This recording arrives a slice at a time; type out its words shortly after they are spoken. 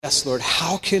Yes, Lord,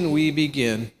 how can we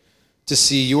begin to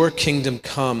see your kingdom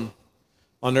come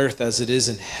on earth as it is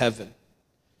in heaven?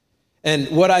 And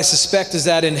what I suspect is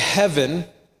that in heaven,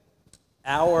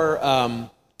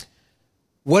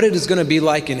 what it is going to be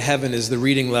like in heaven is the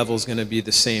reading level is going to be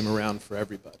the same around for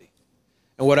everybody.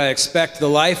 And what I expect the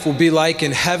life will be like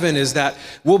in heaven is that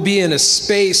we'll be in a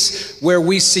space where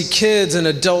we see kids and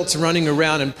adults running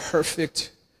around in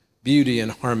perfect beauty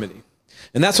and harmony.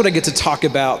 And that's what I get to talk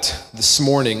about this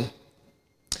morning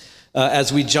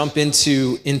as we jump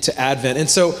into Advent. And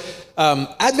so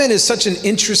Advent is such an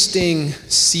interesting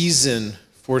season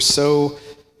for so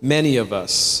many of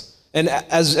us. And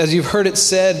as you've heard it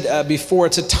said before,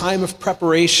 it's a time of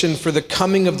preparation for the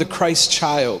coming of the Christ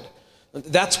child.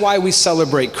 That's why we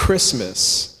celebrate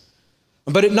Christmas.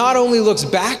 But it not only looks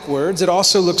backwards, it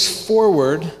also looks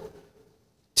forward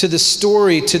to the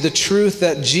story, to the truth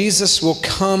that Jesus will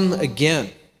come again.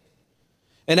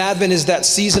 And Advent is that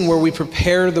season where we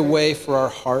prepare the way for our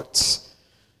hearts.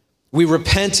 We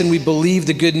repent and we believe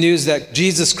the good news that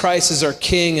Jesus Christ is our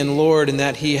King and Lord and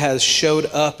that he has showed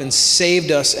up and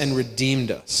saved us and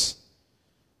redeemed us.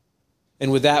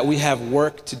 And with that, we have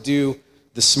work to do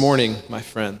this morning, my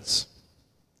friends.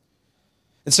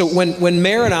 And so when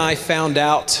Mare and I found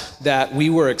out that we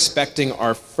were expecting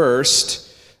our first,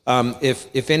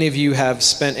 if any of you have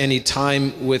spent any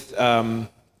time with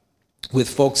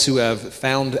folks who have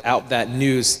found out that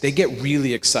news, they get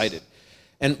really excited.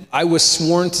 And I was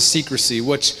sworn to secrecy,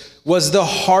 which was the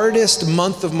hardest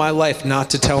month of my life not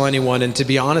to tell anyone. And to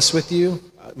be honest with you,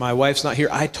 my wife's not here,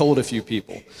 I told a few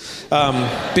people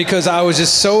because I was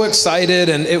just so excited.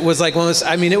 And it was like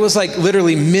it was like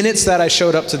literally minutes that I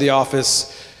showed up to the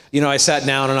office. I sat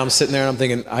down and I'm sitting there and I'm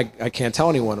thinking, I can't tell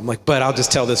anyone. I'm like, but I'll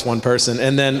just tell this one person.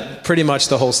 And then pretty much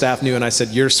the whole staff knew, and I said,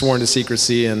 you're sworn to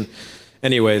secrecy. And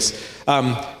anyways,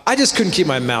 I just couldn't keep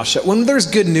my mouth shut. When there's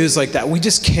good news like that, we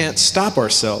just can't stop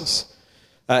ourselves.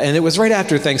 And it was right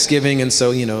after Thanksgiving, and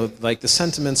so, like the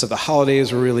sentiments of the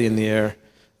holidays were really in the air.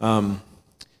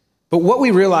 But what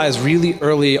we realized really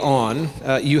early on,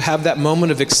 you have that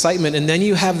moment of excitement, and then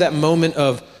you have that moment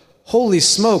of, holy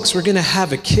smokes, we're going to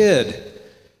have a kid.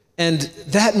 And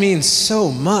that means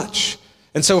so much.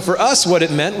 And so for us, what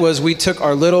it meant was we took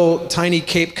our little tiny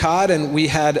Cape Cod and we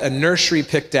had a nursery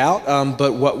picked out,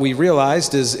 but what we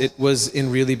realized is it was in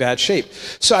really bad shape.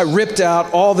 So I ripped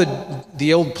out all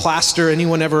the old plaster.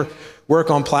 Anyone ever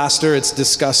work on plaster? It's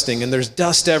disgusting, and there's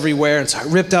dust everywhere. And so I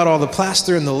ripped out all the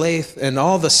plaster and the lathe and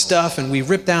all the stuff, and we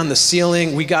ripped down the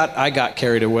ceiling. I got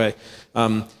carried away.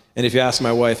 And if you ask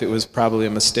my wife, it was probably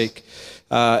a mistake.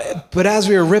 But as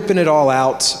we were ripping it all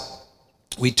out,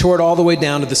 we tore it all the way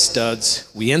down to the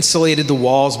studs. We insulated the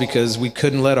walls because we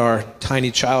couldn't let our tiny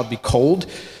child be cold.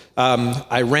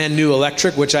 I ran new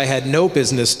electric, which I had no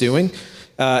business doing.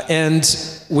 And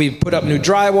we put up new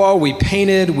drywall, we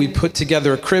painted, we put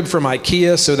together a crib from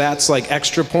IKEA, so that's like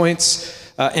extra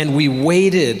points. And we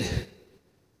waited.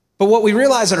 But what we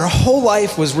realized that our whole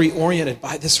life was reoriented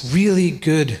by this really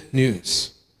good news.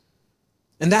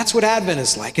 And that's what Advent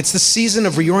is like. It's the season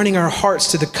of reorienting our hearts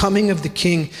to the coming of the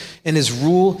King and his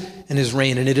rule and his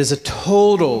reign. And it is a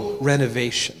total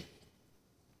renovation.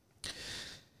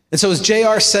 And so as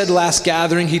JR said last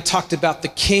gathering, he talked about the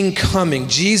King coming,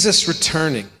 Jesus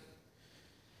returning.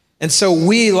 And so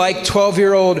we, like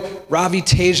 12-year-old Ravi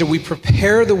Teja, we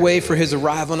prepare the way for his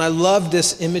arrival. And I love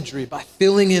this imagery by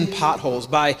filling in potholes,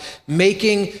 by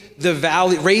making the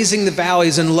valley, raising the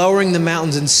valleys and lowering the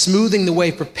mountains and smoothing the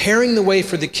way, preparing the way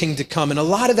for the King to come. And a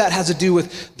lot of that has to do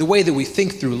with the way that we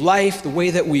think through life, the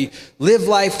way that we live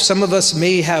life. Some of us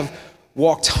may have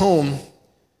walked home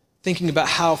thinking about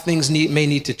how things may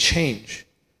need to change.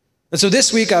 And so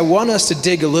this week, I want us to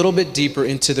dig a little bit deeper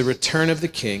into the return of the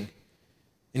King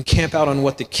and camp out on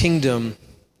what the kingdom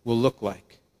will look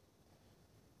like.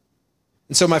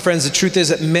 And so, my friends, the truth is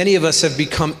that many of us have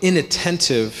become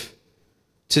inattentive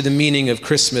to the meaning of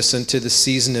Christmas and to the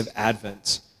season of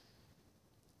Advent.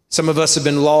 Some of us have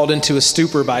been lulled into a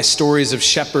stupor by stories of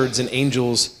shepherds and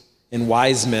angels and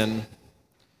wise men.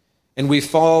 And we've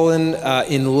fallen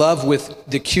in love with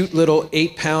the cute little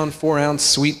 8-pound, 4-ounce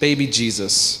sweet baby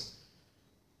Jesus,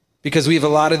 because we have a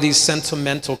lot of these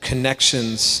sentimental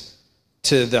connections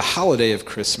to the holiday of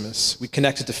Christmas. We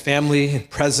connect it to family and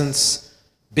presents,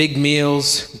 big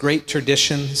meals, great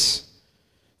traditions,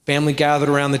 family gathered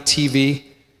around the TV,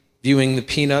 viewing the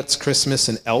Peanuts, Christmas,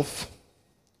 and Elf.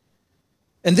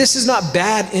 And this is not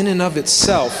bad in and of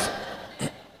itself.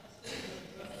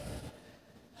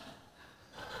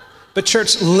 But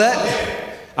church,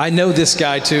 I know this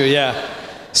guy too, yeah.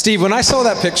 Steve, when I saw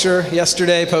that picture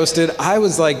yesterday posted, I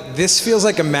was like, this feels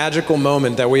like a magical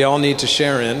moment that we all need to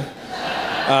share in.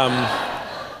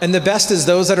 And the best is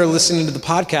those that are listening to the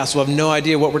podcast will have no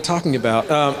idea what we're talking about.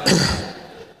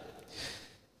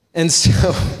 And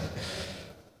so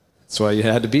that's why you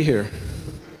had to be here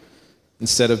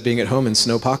instead of being at home in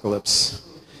snowpocalypse.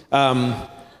 But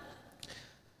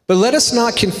let us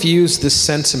not confuse this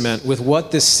sentiment with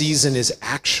what this season is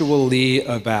actually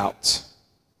about.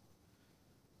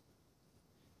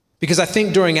 Because I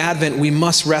think during Advent, we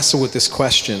must wrestle with this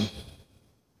question.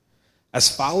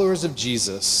 As followers of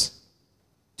Jesus,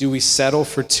 do we settle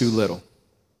for too little?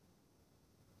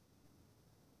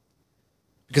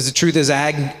 Because the truth is,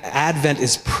 Advent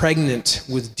is pregnant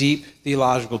with deep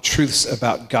theological truths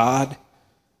about God,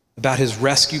 about his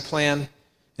rescue plan,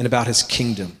 and about his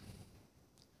kingdom.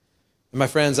 And my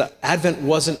friends, Advent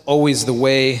wasn't always the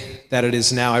way that it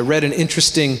is now. I read an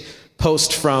interesting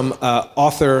post from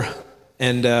author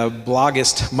and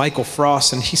bloggist Michael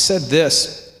Frost, and he said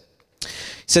this. He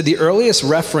said, the earliest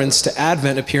reference to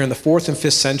Advent appear in the 4th and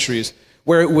 5th centuries,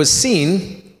 where it was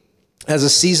seen as a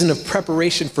season of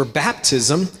preparation for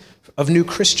baptism of new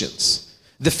Christians.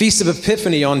 The Feast of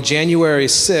Epiphany on January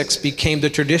 6 became the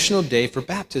traditional day for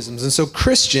baptisms. And so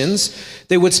Christians,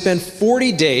 they would spend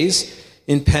 40 days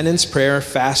in penance, prayer,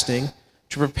 fasting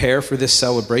to prepare for this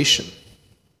celebration.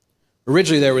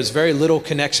 Originally, there was very little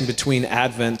connection between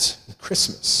Advent and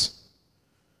Christmas.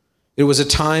 It was a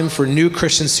time for new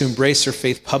Christians to embrace their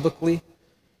faith publicly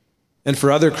and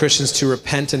for other Christians to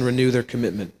repent and renew their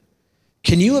commitment.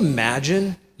 Can you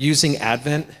imagine using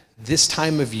Advent this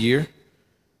time of year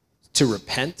to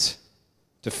repent,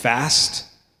 to fast,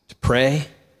 to pray,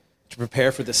 to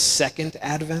prepare for the second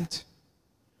Advent?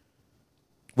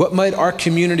 What might our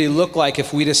community look like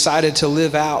if we decided to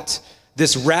live out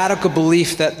this radical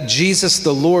belief that Jesus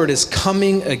the Lord is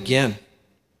coming again?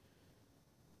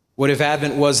 What if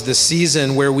Advent was the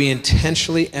season where we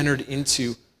intentionally entered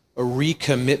into a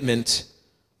recommitment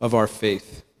of our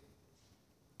faith?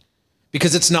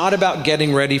 Because it's not about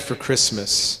getting ready for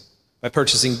Christmas by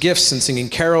purchasing gifts and singing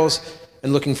carols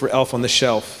and looking for Elf on the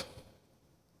Shelf.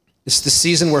 It's the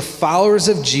season where followers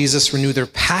of Jesus renew their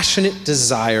passionate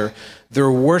desire, their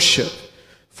worship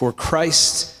for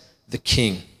Christ the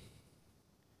King.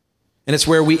 And it's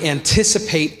where we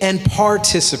anticipate and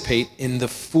participate in the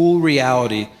full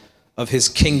reality of his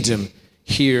kingdom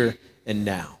here and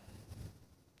now.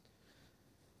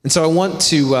 And so I want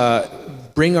to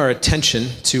bring our attention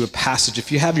to a passage.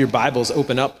 If you have your Bibles,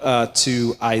 open up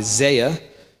to Isaiah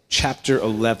chapter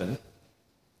 11. I'm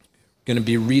going to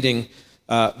be reading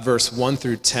verse 1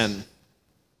 through 10.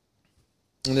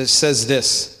 And it says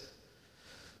this: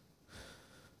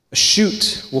 a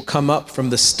shoot will come up from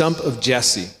the stump of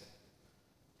Jesse.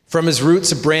 From his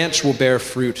roots a branch will bear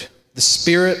fruit. The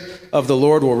Spirit of the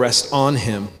Lord will rest on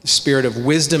him, the Spirit of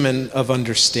wisdom and of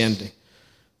understanding,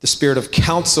 the Spirit of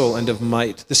counsel and of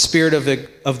might, the Spirit of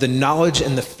the knowledge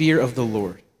and the fear of the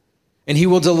Lord. And he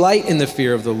will delight in the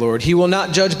fear of the Lord. He will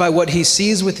not judge by what he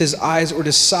sees with his eyes or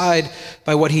decide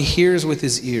by what he hears with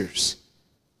his ears.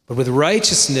 But with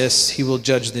righteousness he will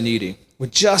judge the needy.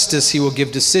 With justice he will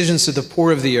give decisions to the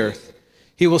poor of the earth.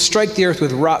 He will strike the earth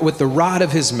with the rod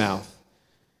of his mouth.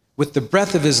 With the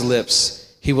breath of his lips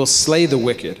he will slay the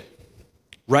wicked.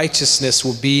 Righteousness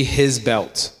will be his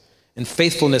belt, and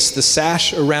faithfulness the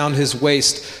sash around his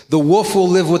waist. The wolf will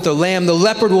live with the lamb. The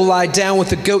leopard will lie down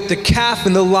with the goat. The calf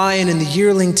and the lion and the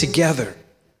yearling together.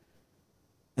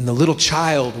 And the little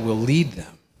child will lead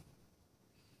them.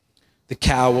 The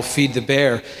cow will feed the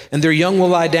bear, and their young will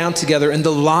lie down together. And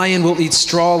the lion will eat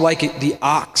straw like the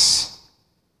ox,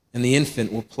 and the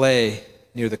infant will play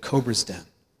near the cobra's den.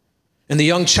 And the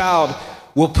young child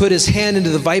will put his hand into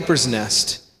the viper's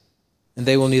nest, and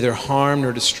they will neither harm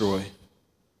nor destroy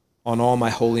on all my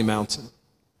holy mountain.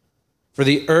 For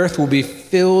the earth will be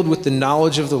filled with the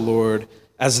knowledge of the Lord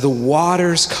as the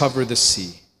waters cover the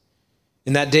sea.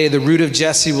 In that day, the root of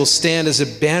Jesse will stand as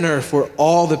a banner for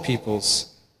all the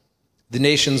peoples. The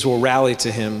nations will rally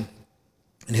to him,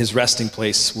 and his resting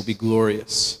place will be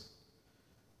glorious.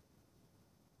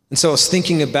 And so I was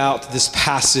thinking about this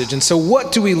passage. And so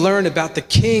what do we learn about the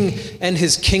King and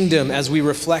his kingdom as we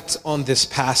reflect on this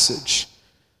passage?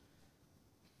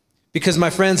 Because, my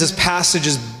friends, this passage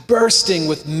is bursting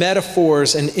with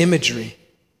metaphors and imagery.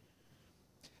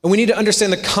 And we need to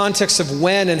understand the context of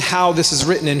when and how this is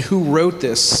written and who wrote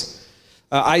this.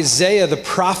 Isaiah, the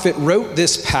prophet, wrote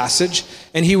this passage,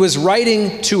 and he was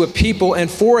writing to a people and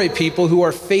for a people who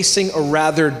are facing a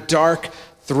rather dark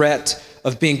threat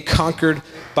of being conquered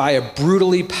by a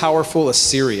brutally powerful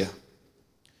Assyria.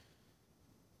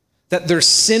 That their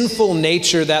sinful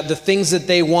nature, that the things that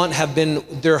they want have been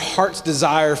their heart's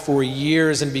desire for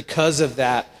years, and because of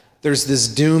that, there's this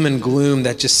doom and gloom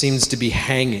that just seems to be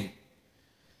hanging.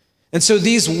 And so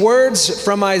these words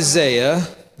from Isaiah,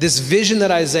 this vision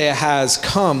that Isaiah has,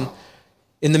 come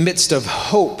in the midst of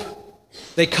hope.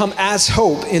 They come as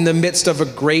hope in the midst of a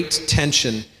great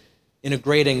tension, in a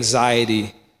great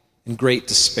anxiety and great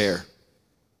despair.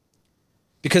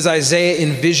 Because Isaiah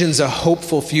envisions a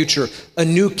hopeful future, a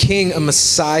new king, a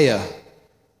Messiah.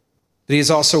 But he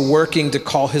is also working to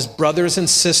call his brothers and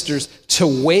sisters to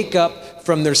wake up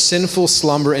from their sinful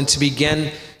slumber and to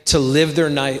begin to live their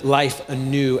life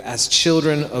anew as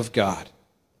children of God.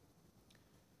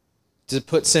 To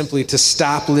put simply, to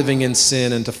stop living in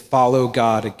sin and to follow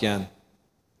God again.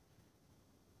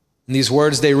 And these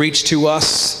words, they reach to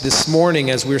us this morning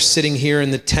as we're sitting here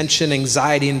in the tension,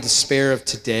 anxiety, and despair of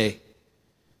today.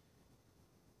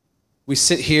 We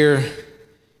sit here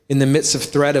in the midst of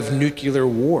threat of nuclear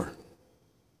war,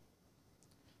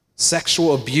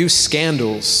 sexual abuse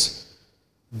scandals,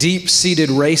 deep-seated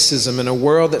racism in a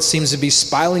world that seems to be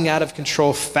spiraling out of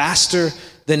control faster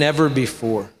than ever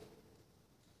before.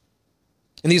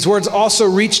 And these words also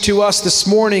reach to us this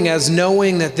morning as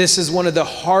knowing that this is one of the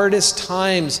hardest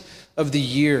times of the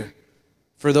year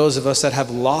for those of us that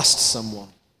have lost someone,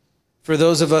 for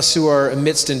those of us who are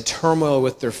amidst in turmoil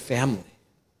with their family,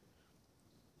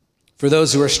 for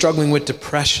those who are struggling with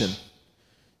depression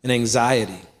and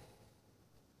anxiety.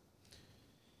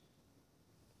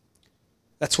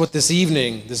 That's what this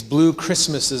evening, this Blue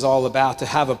Christmas, is all about, to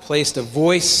have a place to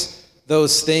voice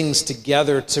those things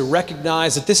together, to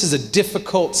recognize that this is a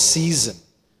difficult season.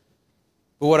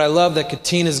 But what I love that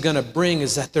Katina is going to bring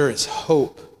is that there is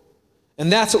hope.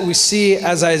 And that's what we see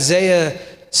as Isaiah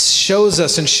shows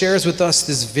us and shares with us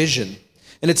this vision.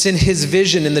 And it's in his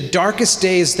vision, in the darkest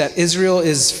days that Israel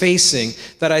is facing,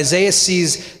 that Isaiah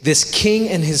sees this king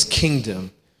and his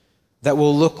kingdom that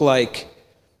will look like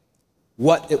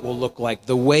what it will look like,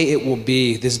 the way it will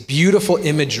be, this beautiful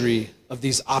imagery of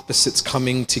these opposites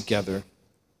coming together.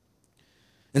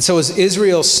 And so as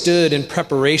Israel stood in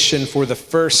preparation for the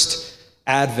first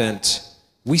Advent,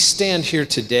 we stand here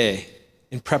today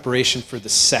in preparation for the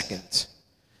second.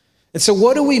 And so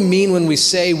what do we mean when we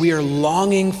say we are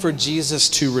longing for Jesus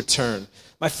to return?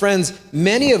 My friends,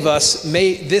 many of us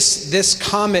this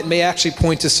comment may actually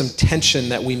point to some tension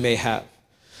that we may have.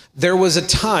 There was a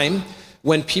time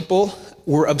when people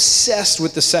were obsessed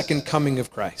with the second coming of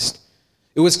Christ.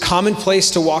 It was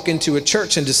commonplace to walk into a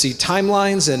church and to see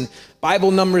timelines and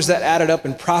Bible numbers that added up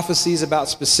and prophecies about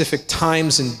specific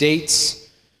times and dates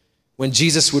when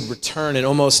Jesus would return. And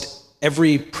almost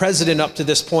every president up to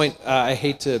this point, I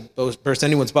hate to burst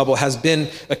anyone's bubble, has been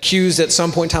accused at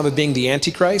some point in time of being the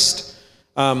Antichrist.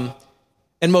 And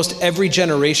most every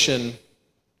generation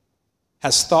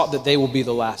has thought that they will be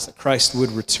the last, that Christ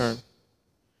would return.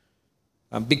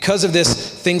 Because of this,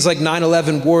 things like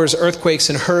 9/11 wars, earthquakes,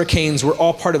 and hurricanes were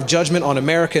all part of judgment on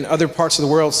America and other parts of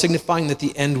the world, signifying that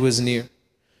the end was near.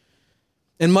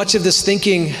 And much of this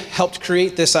thinking helped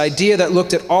create this idea that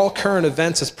looked at all current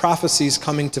events as prophecies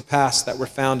coming to pass that were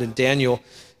found in Daniel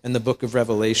and the book of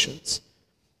Revelations.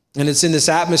 And it's in this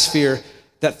atmosphere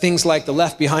that things like the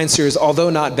Left Behind series, although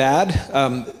not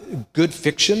bad, good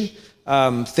fiction,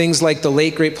 things like The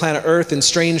Late Great Planet Earth and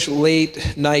strange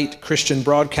late night Christian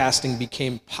broadcasting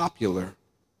became popular.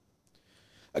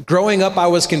 Growing up, I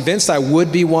was convinced I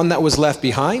would be one that was left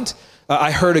behind.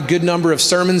 I heard a good number of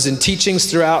sermons and teachings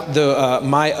throughout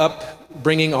my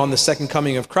upbringing on the second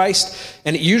coming of Christ,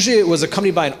 and usually it was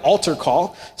accompanied by an altar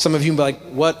call. Some of you will be like,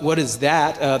 what is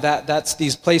that? That's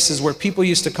these places where people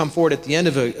used to come forward at the end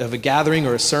of a gathering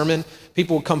or a sermon.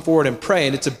 People would come forward and pray,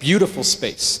 and it's a beautiful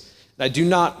space. I do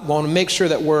not want to make sure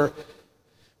that we're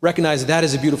recognize that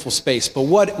is a beautiful space. But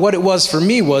what it was for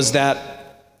me was that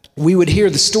we would hear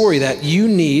the story that you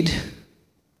need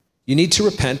to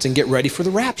repent and get ready for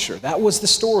the rapture. That was the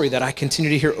story that I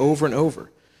continue to hear over and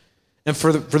over. And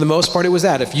for the most part, it was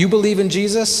that. If you believe in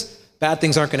Jesus, bad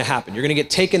things aren't going to happen. You're going to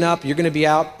get taken up, you're going to be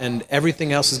out, and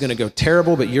everything else is going to go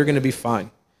terrible, but you're going to be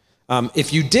fine.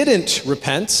 If you didn't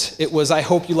repent, it was, I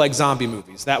hope you like zombie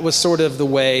movies. That was sort of the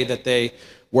way that they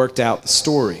worked out the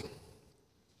story.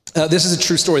 This is a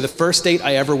true story. The first date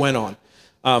I ever went on,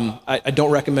 I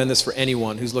don't recommend this for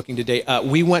anyone who's looking to date.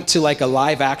 We went to like a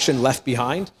live action Left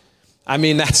Behind. I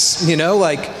mean, that's,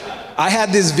 I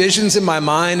had these visions in my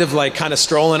mind of like kind of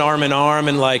strolling arm in arm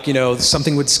and like,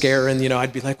 something would scare and,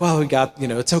 I'd be like, well, we got,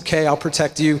 it's okay, I'll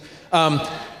protect you.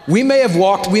 We may have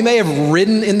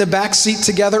ridden in the back seat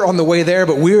together on the way there,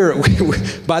 but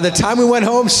by the time we went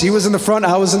home, she was in the front,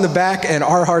 I was in the back, and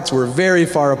our hearts were very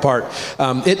far apart.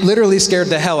 It literally scared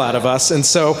the hell out of us, and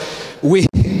so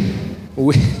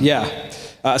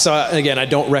So again, I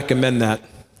don't recommend that.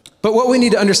 But what we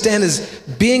need to understand is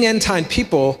being end-time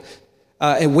people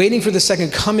and waiting for the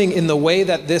second coming in the way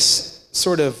that this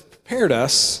sort of prepared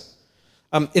us,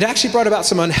 it actually brought about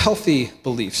some unhealthy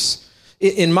beliefs.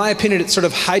 In my opinion, it sort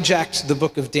of hijacked the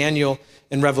book of Daniel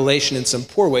and Revelation in some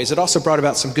poor ways. It also brought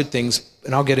about some good things,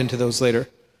 and I'll get into those later.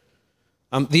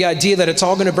 The idea that it's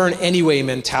all going to burn anyway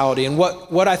mentality. And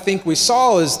what I think we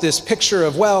saw is this picture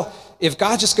of, well, if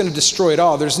God's just going to destroy it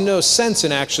all, there's no sense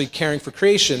in actually caring for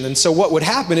creation. And so what would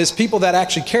happen is people that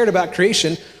actually cared about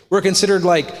creation were considered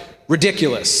like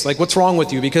ridiculous. Like, what's wrong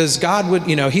with you? Because God would,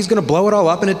 he's going to blow it all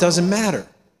up and it doesn't matter.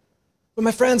 But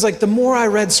my friends, like the more I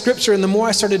read scripture and the more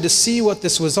I started to see what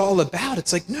this was all about,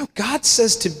 it's like, no, God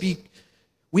says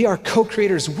we are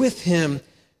co-creators with him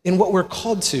in what we're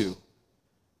called to.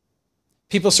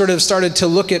 People sort of started to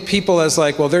look at people as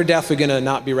like, well, they're definitely going to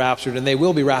not be raptured and they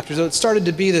will be raptured. So it started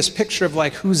to be this picture of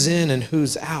like who's in and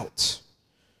who's out.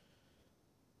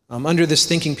 Under this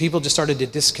thinking, people just started to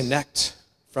disconnect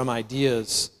from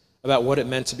ideas about what it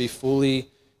meant to be fully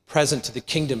present to the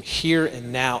kingdom here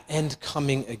and now and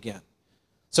coming again.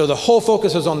 So the whole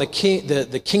focus was on the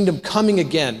kingdom coming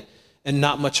again and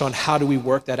not much on how do we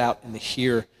work that out in the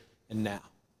here and now.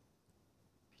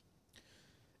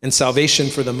 And salvation,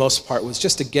 for the most part, was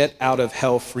just a get out of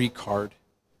hell free card,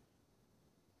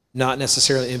 not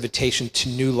necessarily an invitation to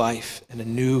new life and a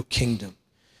new kingdom.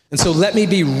 And so let me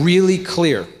be really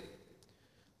clear.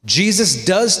 Jesus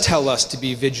does tell us to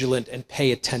be vigilant and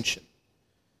pay attention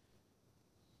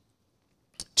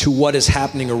to what is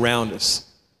happening around us.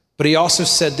 But he also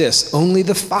said this, only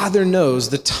the Father knows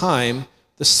the time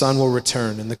the Son will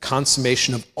return and the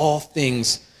consummation of all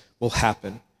things will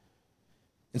happen.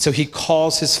 And so he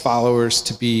calls his followers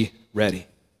to be ready.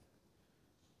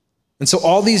 And so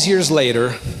all these years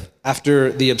later,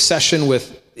 after the obsession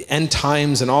with the end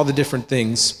times and all the different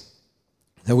things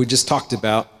that we just talked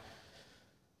about,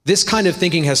 this kind of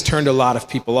thinking has turned a lot of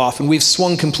people off, and we've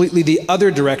swung completely the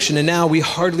other direction, and now we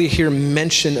hardly hear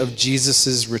mention of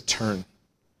Jesus' return.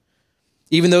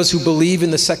 Even those who believe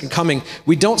in the second coming,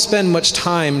 we don't spend much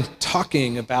time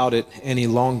talking about it any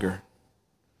longer.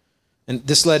 And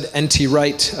this led N.T.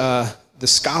 Wright, the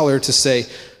scholar, to say,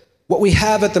 what we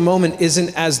have at the moment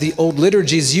isn't, as the old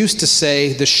liturgies used to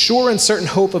say, the sure and certain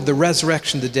hope of the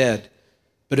resurrection of the dead,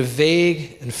 but a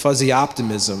vague and fuzzy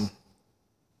optimism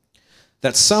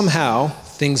that somehow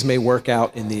things may work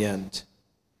out in the end.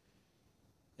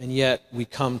 And yet we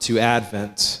come to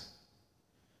Advent,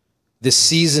 this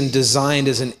season designed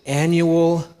as an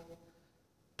annual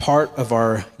part of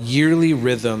our yearly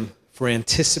rhythm for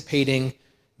anticipating,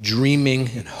 dreaming,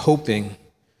 and hoping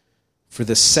for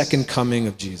the second coming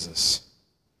of Jesus.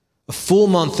 A full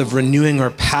month of renewing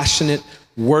our passionate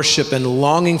worship and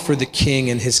longing for the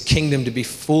King and his kingdom to be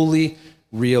fully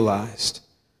realized.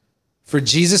 For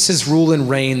Jesus' rule and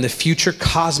reign, the future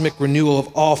cosmic renewal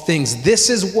of all things. This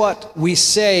is what we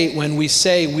say when we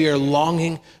say we are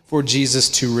longing for Jesus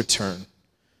to return.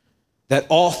 That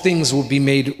all things will be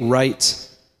made right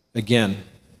again.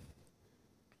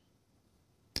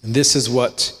 And this is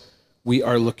what we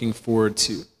are looking forward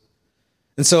to.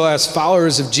 And so as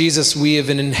followers of Jesus, we have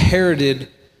an inherited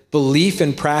belief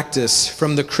and practice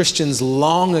from the Christians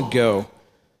long ago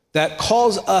that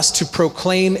calls us to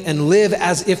proclaim and live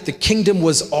as if the kingdom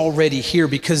was already here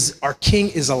because our King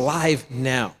is alive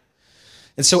now.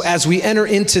 And so as we enter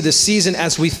into the season,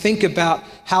 as we think about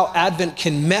how Advent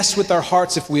can mess with our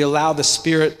hearts if we allow the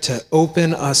Spirit to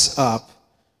open us up,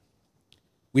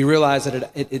 we realize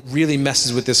that it really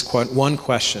messes with this one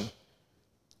question.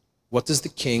 What does the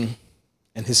King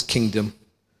and his kingdom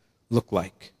look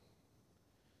like?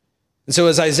 And so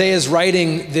as Isaiah is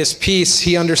writing this piece,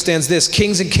 he understands this.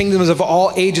 Kings and kingdoms of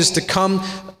all ages to come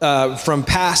from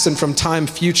past and from time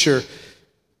future,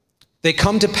 they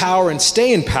come to power and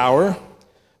stay in power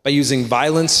by using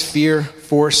violence, fear,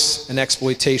 force, and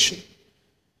exploitation.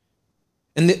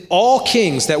 And all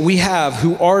kings that we have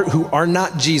who are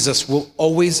not Jesus will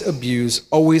always abuse,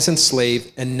 always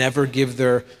enslave, and never give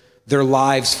their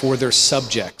lives for their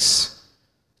subjects.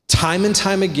 Time and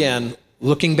time again,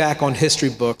 looking back on history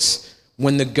books,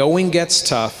 when the going gets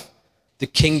tough, the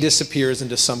king disappears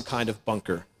into some kind of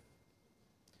bunker.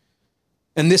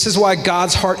 And this is why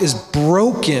God's heart is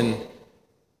broken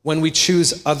when we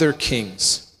choose other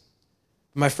kings.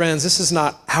 My friends, this is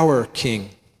not our king.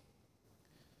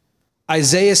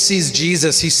 Isaiah sees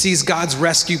Jesus. He sees God's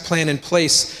rescue plan in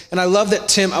place. And I love that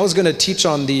Tim, I was going to teach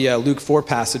on the Luke 4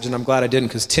 passage, and I'm glad I didn't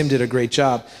because Tim did a great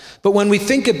job. But when we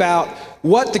think about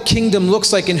what the kingdom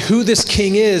looks like and who this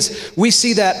king is, we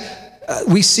see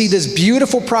this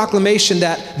beautiful proclamation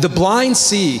that the blind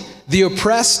see, the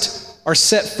oppressed are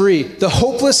set free, the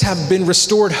hopeless have been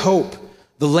restored hope,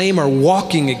 The lame are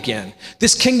walking again.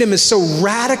 This kingdom is so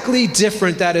radically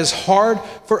different that it's hard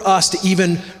for us to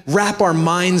even wrap our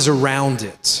minds around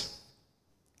it.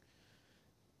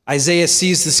 Isaiah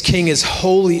sees this king as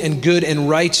holy and good and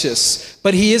righteous,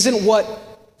 but he isn't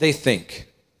what they think.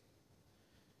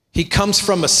 He comes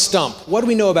from a stump. What do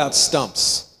we know about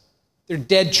stumps? They're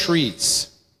dead trees.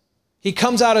 He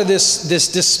comes out of this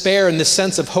despair and this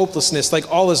sense of hopelessness,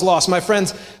 like all is lost. My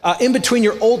friends, in between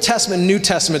your Old Testament and New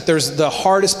Testament, there's the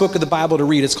hardest book of the Bible to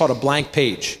read. It's called a blank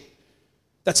page.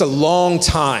 That's a long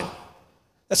time.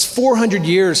 That's 400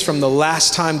 years from the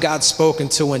last time God spoke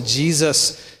until when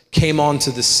Jesus came onto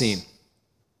the scene.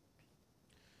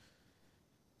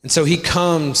 And so he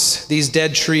comes, these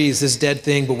dead trees, this dead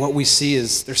thing, but what we see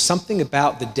is there's something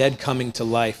about the dead coming to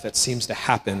life that seems to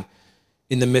happen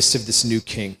in the midst of this new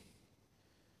king.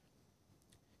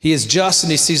 He is just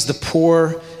and he sees the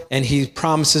poor and he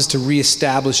promises to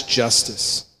reestablish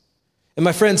justice. And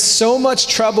my friends, so much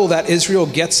trouble that Israel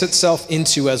gets itself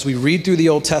into as we read through the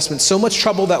Old Testament, so much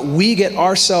trouble that we get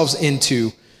ourselves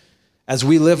into as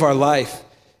we live our life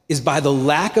is by the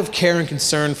lack of care and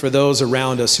concern for those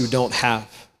around us who don't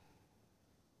have.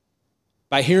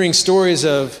 By hearing stories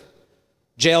of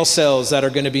jail cells that are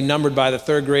going to be numbered by the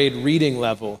third grade reading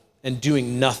level and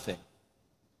doing nothing.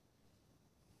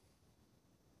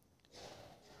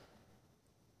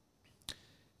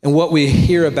 And what we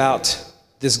hear about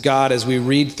this God as we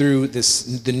read through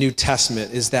the New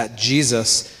Testament is that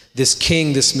Jesus, this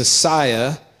king, this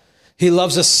Messiah, he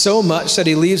loves us so much that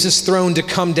he leaves his throne to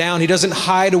come down. He doesn't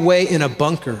hide away in a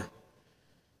bunker.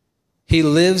 He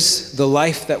lives the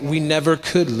life that we never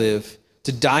could live,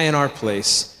 to die in our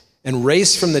place and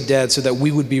raise from the dead so that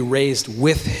we would be raised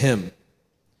with him.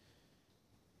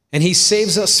 And he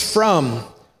saves us from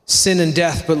sin and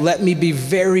death, but let me be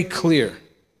very clear.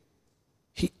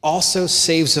 He also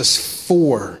saves us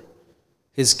for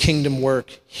his kingdom work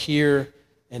here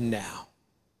and now.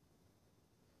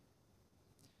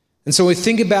 And so we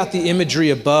think about the imagery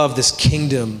above this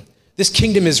kingdom. This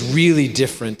kingdom is really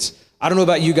different. I don't know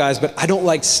about you guys, but I don't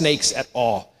like snakes at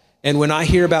all. And when I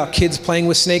hear about kids playing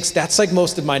with snakes, that's like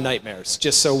most of my nightmares,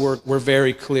 just so we're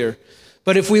very clear.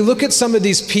 But if we look at some of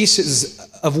these pieces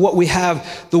of what we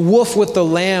have, the wolf with the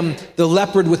lamb, the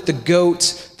leopard with the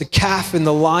goat, the calf and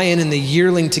the lion and the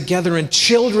yearling together, and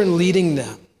children leading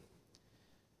them.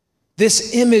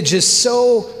 This image is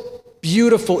so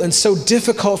beautiful and so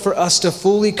difficult for us to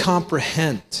fully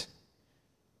comprehend.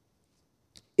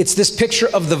 It's this picture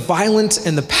of the violent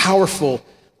and the powerful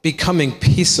becoming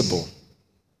peaceable.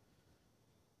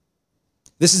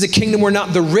 This is a kingdom where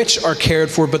not the rich are cared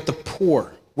for, but the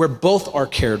poor, where both are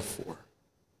cared for.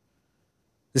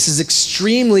 This is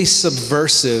extremely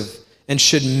subversive and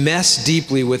should mess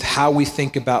deeply with how we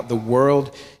think about the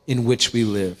world in which we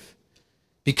live.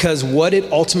 Because what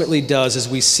it ultimately does is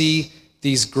we see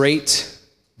these great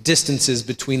distances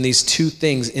between these two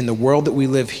things in the world that we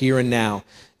live here and now,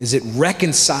 is it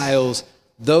reconciles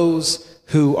those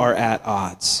who are at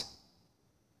odds.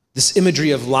 This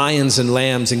imagery of lions and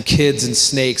lambs and kids and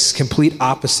snakes, complete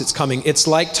opposites coming. It's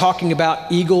like talking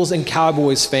about Eagles and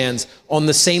Cowboys fans on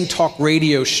the same talk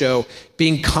radio show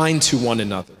being kind to one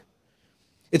another.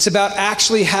 It's about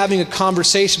actually having a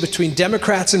conversation between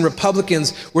Democrats and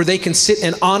Republicans where they can sit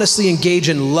and honestly engage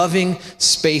in loving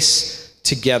space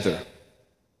together.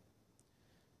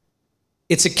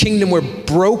 It's a kingdom where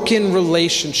broken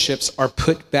relationships are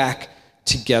put back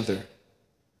together.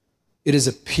 It is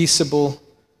a peaceable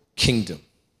kingdom.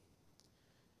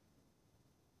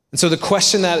 And so the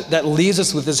question that leaves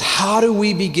us with is, how do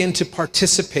we begin to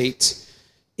participate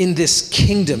in this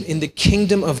kingdom, in the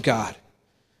kingdom of God?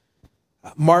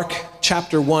 Mark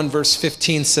chapter 1, verse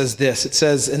 15 says this. It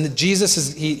says, and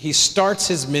Jesus, he starts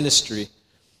his ministry,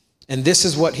 and this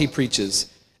is what he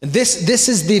preaches. And this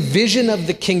is the vision of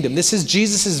the kingdom. This is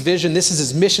Jesus' vision. This is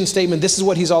his mission statement. This is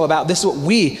what he's all about. This is what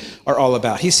we are all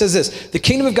about. He says this, the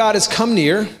kingdom of God has come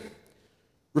near.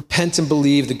 Repent and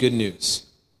believe the good news.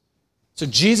 So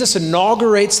Jesus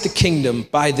inaugurates the kingdom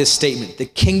by this statement. The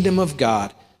kingdom of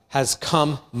God has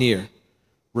come near.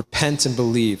 Repent and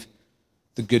believe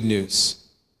the good news.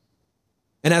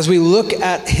 And as we look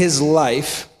at his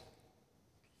life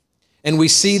and we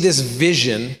see this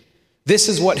vision, this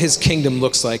is what his kingdom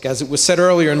looks like. As it was said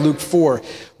earlier in Luke 4,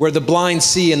 where the blind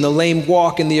see and the lame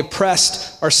walk and the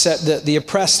oppressed are set, the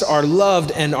oppressed are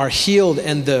loved and are healed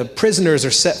and the prisoners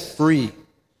are set free.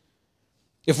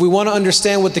 If we want to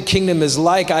understand what the kingdom is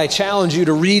like, I challenge you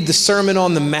to read the Sermon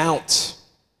on the Mount.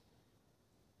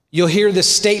 You'll hear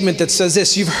this statement that says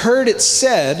this, you've heard it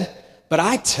said, but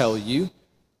I tell you,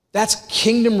 that's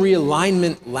kingdom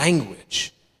realignment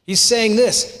language. He's saying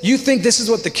this, you think this is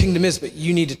what the kingdom is, but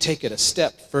you need to take it a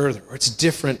step further, or it's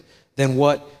different than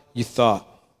what you thought.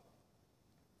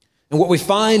 And what we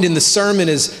find in the sermon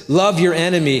is love your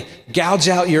enemy, gouge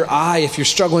out your eye if you're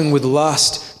struggling with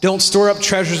lust. Don't store up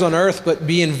treasures on earth, but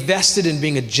be invested in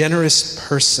being a generous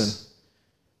person.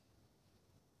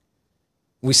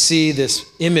 We see this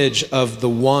image of the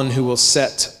one who will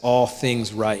set all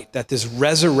things right, that this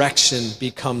resurrection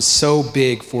becomes so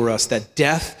big for us that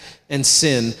death and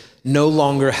sin no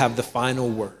longer have the final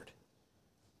word.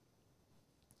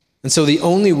 And so the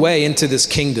only way into this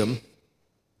kingdom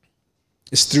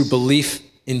is through belief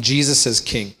in Jesus as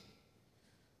King,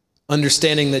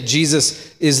 understanding that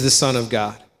Jesus is the Son of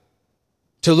God,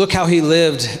 to look how he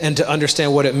lived and to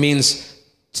understand what it means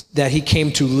that he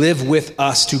came to live with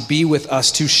us, to be with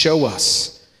us, to show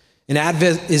us. And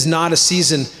Advent is not a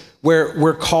season where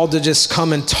we're called to just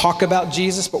come and talk about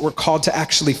Jesus, but we're called to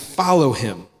actually follow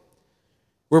him,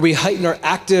 where we heighten our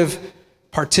active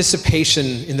participation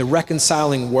in the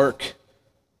reconciling work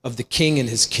of the King and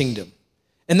his kingdom.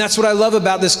 And that's what I love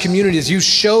about this community is you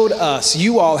showed us,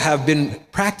 you all have been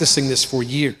practicing this for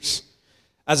years.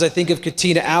 As I think of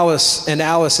Katina and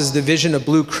Alice's the vision of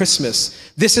Blue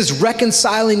Christmas, this is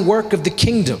reconciling work of the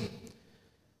kingdom.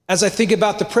 As I think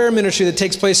about the prayer ministry that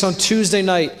takes place on Tuesday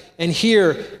night and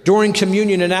here during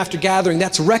communion and after gathering,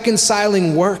 that's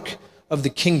reconciling work of the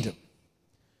kingdom.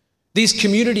 These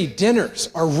community dinners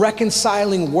are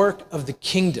reconciling work of the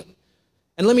kingdom.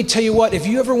 And let me tell you what, if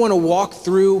you ever want to walk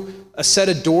through a set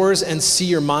of doors and see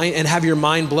your mind and have your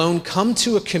mind blown, come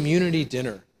to a community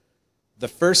dinner the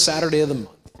first Saturday of the month.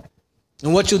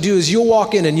 And what you'll do is you'll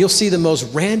walk in and you'll see the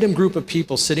most random group of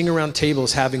people sitting around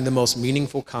tables having the most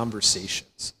meaningful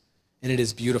conversations. And it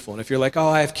is beautiful. And if you're like, oh,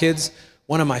 I have kids,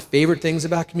 one of my favorite things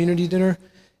about community dinner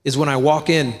is when I walk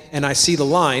in and I see the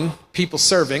line, people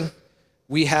serving.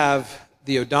 We have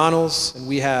the O'Donnells and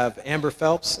we have Amber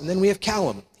Phelps, and then we have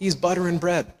Callum. He's buttering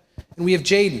bread. And we have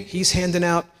Jaden. He's handing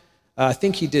out, I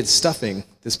think he did stuffing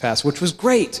this past, which was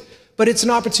great. But it's an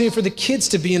opportunity for the kids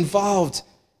to be involved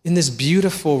in this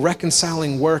beautiful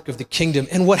reconciling work of the kingdom.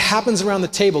 And what happens around the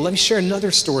table, let me share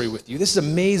another story with you. This is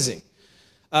amazing.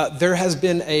 There has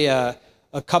been a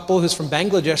couple who's from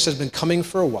Bangladesh has been coming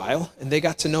for a while, and they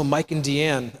got to know Mike and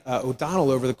Deanne O'Donnell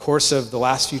over the course of the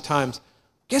last few times.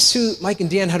 Guess who Mike and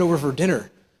Deanne had over for dinner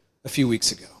a few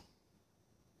weeks ago?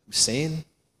 Hussein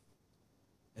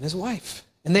and his wife.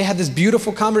 And they had this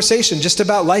beautiful conversation just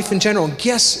about life in general. And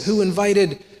guess who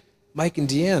invited Mike and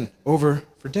Deanne over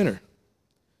for dinner?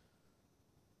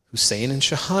 Hussein and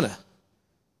Shahana,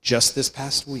 just this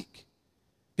past week.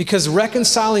 Because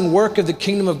reconciling work of the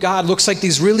kingdom of God looks like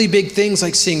these really big things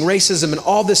like seeing racism and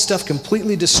all this stuff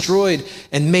completely destroyed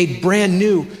and made brand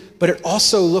new, but it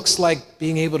also looks like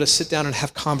being able to sit down and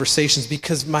have conversations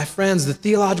because, my friends, the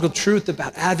theological truth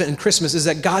about Advent and Christmas is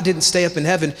that God didn't stay up in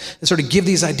heaven and sort of give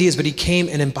these ideas, but he came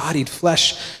and embodied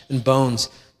flesh and bones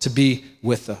to be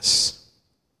with us.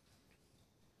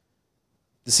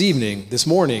 This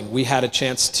morning, we had a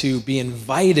chance to be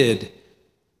invited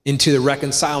into the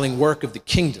reconciling work of the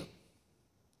kingdom.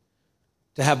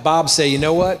 To have Bob say, you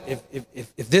know what,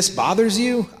 if this bothers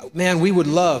you, man, we would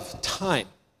love time.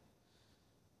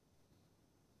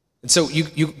 And so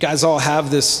you guys all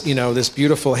have this, this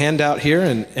beautiful handout here,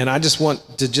 and I just want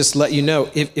to just let you know,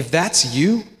 if that's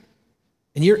you,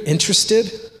 and you're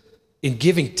interested in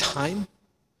giving time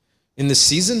in this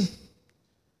season,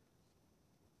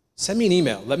 send me an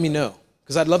email, let me know,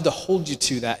 because I'd love to hold you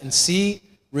to that and see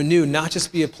Renew not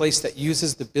just be a place that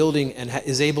uses the building and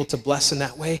is able to bless in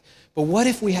that way, but what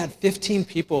if we had 15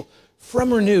 people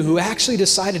from Renew who actually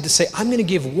decided to say, I'm going to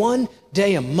give one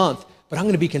day a month, but I'm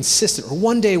going to be consistent, or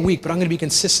one day a week, but I'm going to be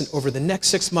consistent over the next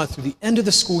 6 months through the end of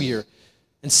the school year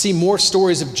and see more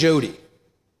stories of Jody.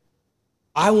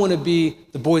 I want to be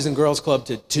the Boys and Girls Club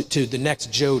to the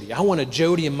next Jody. I want a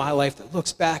Jody in my life that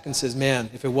looks back and says, man,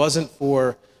 if it wasn't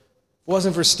for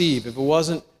Steve, if it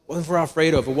wasn't for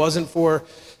Alfredo, if it wasn't for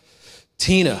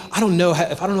Tina, I don't know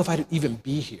if I'd even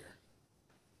be here.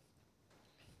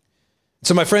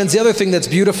 So my friends, the other thing that's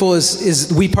beautiful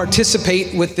is we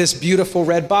participate with this beautiful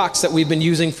red box that we've been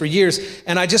using for years.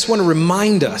 And I just want to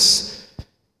remind us,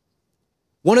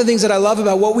 one of the things that I love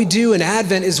about what we do in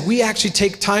Advent is we actually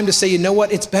take time to say, you know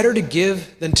what, it's better to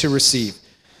give than to receive.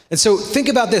 And so think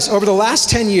about this. Over the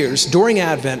last 10 years during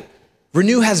Advent,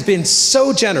 Renew has been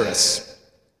so generous.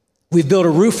 We've built a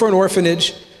roof for an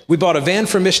orphanage. We bought a van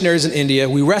for missionaries in India.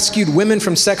 We rescued women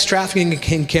from sex trafficking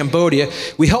in Cambodia.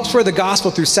 We helped spread the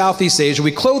gospel through Southeast Asia.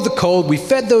 We clothed the cold. We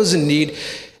fed those in need.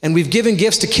 And we've given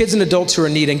gifts to kids and adults who are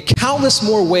in need, and countless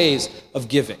more ways of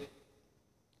giving.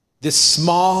 This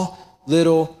small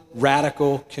little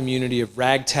radical community of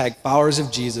ragtag followers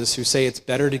of Jesus who say it's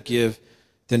better to give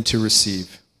than to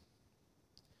receive.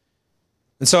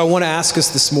 And so I want to ask us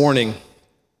this morning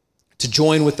to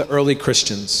join with the early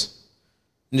Christians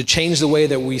and to change the way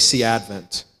that we see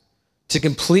Advent, to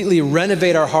completely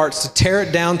renovate our hearts, to tear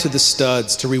it down to the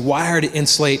studs, to rewire, to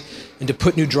insulate, and to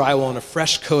put new drywall and a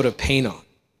fresh coat of paint on,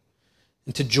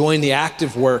 and to join the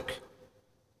active work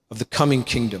of the coming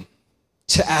kingdom,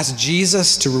 to ask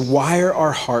Jesus to rewire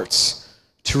our hearts,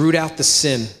 to root out the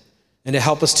sin, and to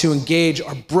help us to engage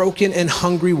our broken and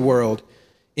hungry world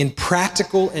in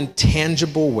practical and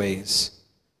tangible ways.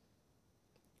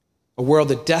 A world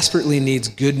that desperately needs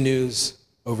good news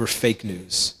over fake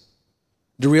news.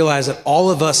 To realize that all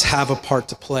of us have a part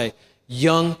to play,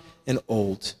 young and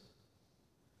old.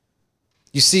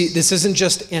 You see, this isn't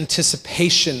just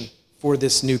anticipation for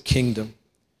this new kingdom.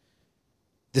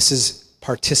 This is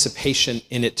participation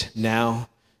in it now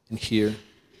and here. And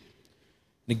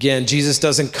again, Jesus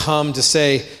doesn't come to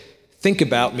say, think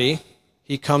about me.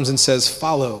 He comes and says,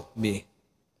 follow me.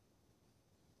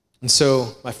 And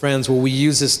so, my friends, will we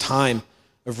use this time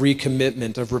of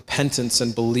recommitment, of repentance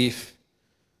and belief?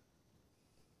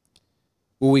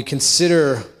 Will we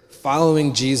consider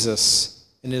following Jesus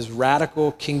in his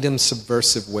radical kingdom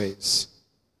subversive ways?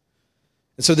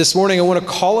 And so this morning I want to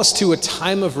call us to a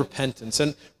time of repentance.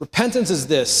 And repentance is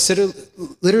this,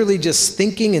 literally just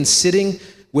thinking and sitting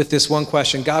with this one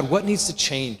question: God, what needs to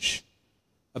change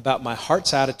about my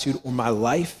heart's attitude or my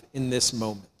life in this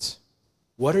moment?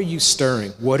 What are you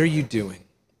stirring? What are you doing?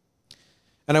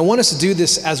 And I want us to do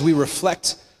this as we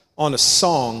reflect on a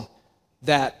song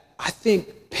that I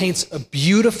think paints a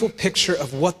beautiful picture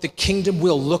of what the kingdom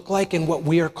will look like and what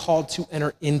we are called to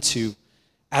enter into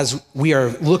as we are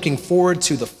looking forward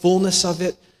to the fullness of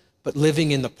it, but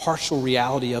living in the partial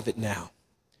reality of it now.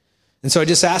 And so I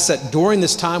just ask that during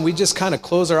this time, we just kind of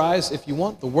close our eyes if you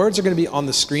want. The words are going to be on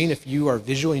the screen if you are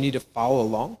visual, you need to follow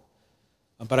along.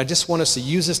 But I just want us to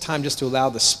use this time just to allow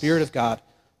the Spirit of God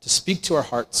to speak to our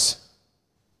hearts,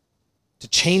 to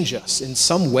change us in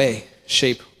some way,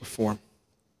 shape, or form.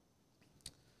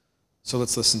 So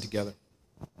let's listen together.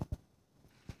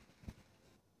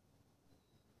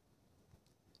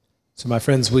 So my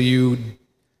friends, will you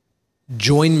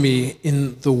join me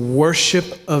in the worship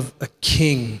of a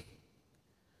king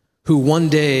who one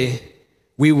day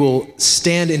we will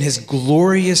stand in his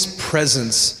glorious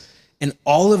presence, and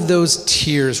all of those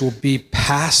tears will be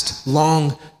past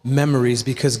long memories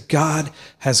because God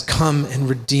has come and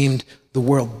redeemed the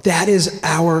world. That is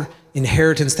our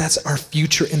inheritance. That's our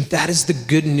future. And that is the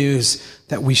good news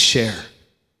that we share.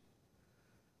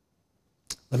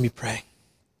 Let me pray.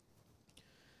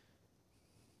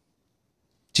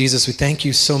 Jesus, we thank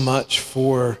you so much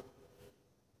for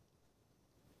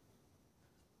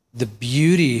the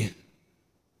beauty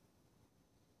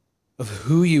of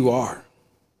who you are,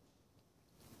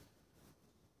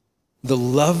 the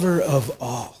lover of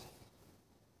all,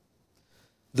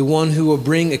 the one who will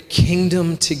bring a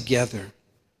kingdom together,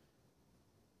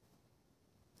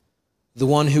 the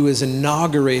one who has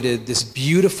inaugurated this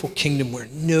beautiful kingdom where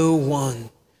no one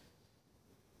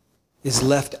is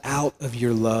left out of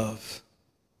your love.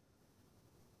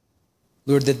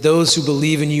 Lord, that those who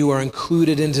believe in you are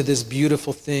included into this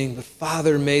beautiful thing. But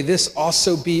Father, may this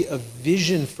also be a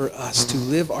vision for us to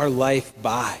live our life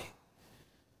by,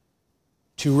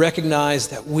 to recognize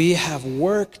that we have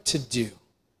work to do,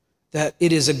 that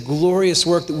it is a glorious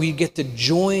work that we get to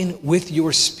join with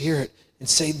your Spirit and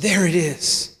say, there it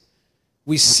is.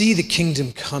 We see the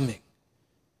kingdom coming.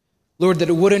 Lord, that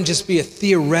it wouldn't just be a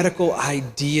theoretical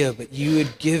idea, but you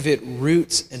would give it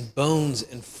roots and bones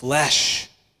and flesh.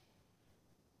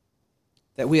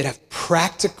 That we would have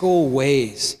practical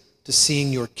ways to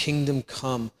seeing your kingdom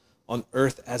come on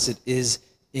earth as it is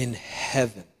in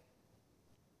heaven.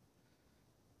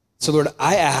 So Lord,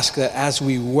 I ask that as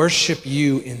we worship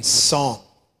you in song,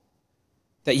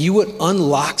 that you would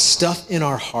unlock stuff in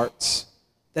our hearts,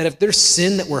 that if there's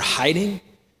sin that we're hiding,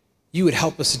 you would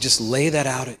help us to just lay that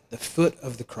out at the foot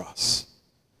of the cross.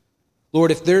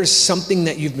 Lord, if there's something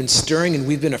that you've been stirring and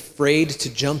we've been afraid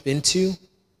to jump into,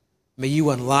 may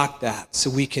you unlock that so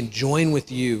we can join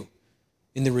with you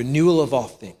in the renewal of all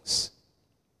things.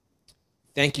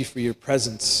 Thank you for your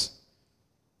presence.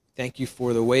 Thank you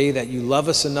for the way that you love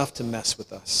us enough to mess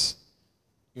with us.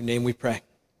 In your name we pray.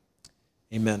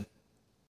 Amen.